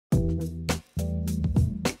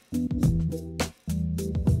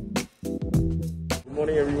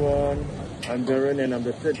morning everyone. I'm Darren and I'm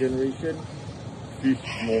the third generation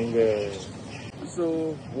fishmonger.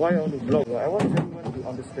 So why on the vlog? I want everyone to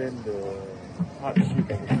understand the hardship of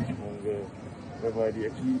a fishmonger, whereby they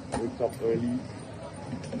actually wake up early,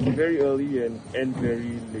 very early and end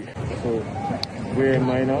very late. So where am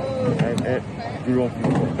I now? I'm at Jurong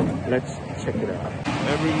Fish. Let's check it out.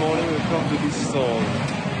 Every morning we come to this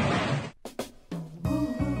stall.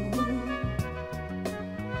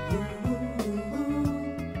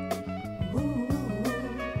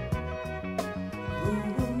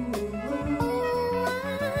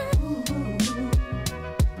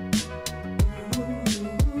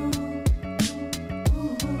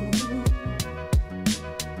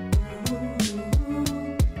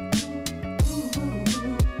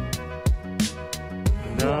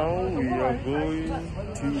 Now we are going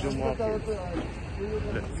to the market.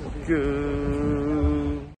 Let's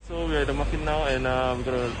go. So we're at the market now and we're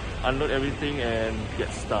gonna unload everything and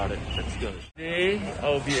get started. Let's go. Today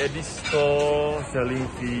I'll be at this store selling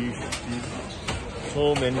fish.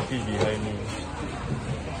 So many fish behind me.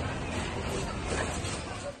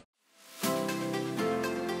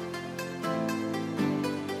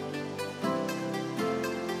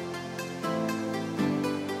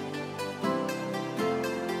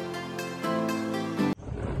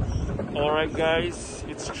 Alright guys,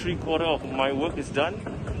 it's 3/4 of my work is done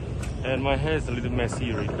and my hair is a little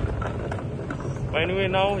messy already. But anyway,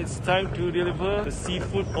 now it's time to deliver the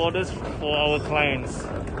seafood orders for our clients.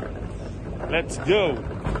 Let's go!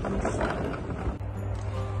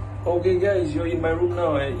 Okay guys, you're in my room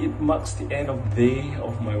now and it marks the end of the day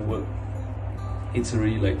of my work. It's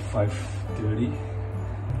already like 5:30.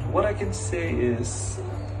 What I can say is,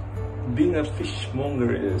 being a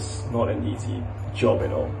fishmonger is not an easy job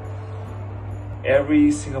at all. Every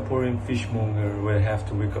Singaporean fishmonger will have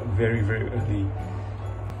to wake up very early,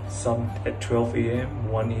 some at 12 AM,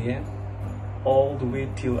 1 AM, all the way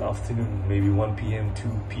till afternoon, maybe 1 PM, 2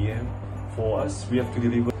 PM. For us, we have to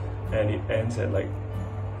deliver and it ends at like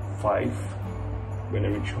 5 when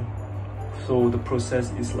I reach home. So the process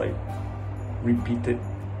is like repeated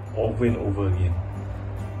over and over again.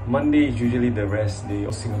 Monday is usually the rest day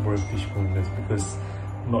of Singaporean fishmongers because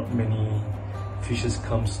not many fishes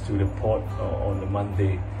comes to the port on the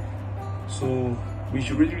Monday. So we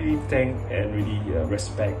should really thank and really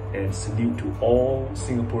respect and salute to all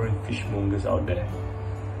Singaporean fishmongers out there,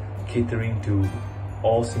 catering to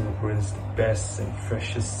all Singaporeans the best and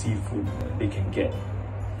freshest seafood they can get.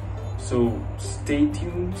 So stay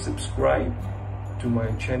tuned, subscribe to my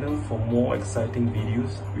channel for more exciting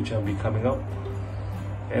videos which will be coming up,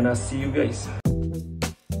 and I'll see you guys.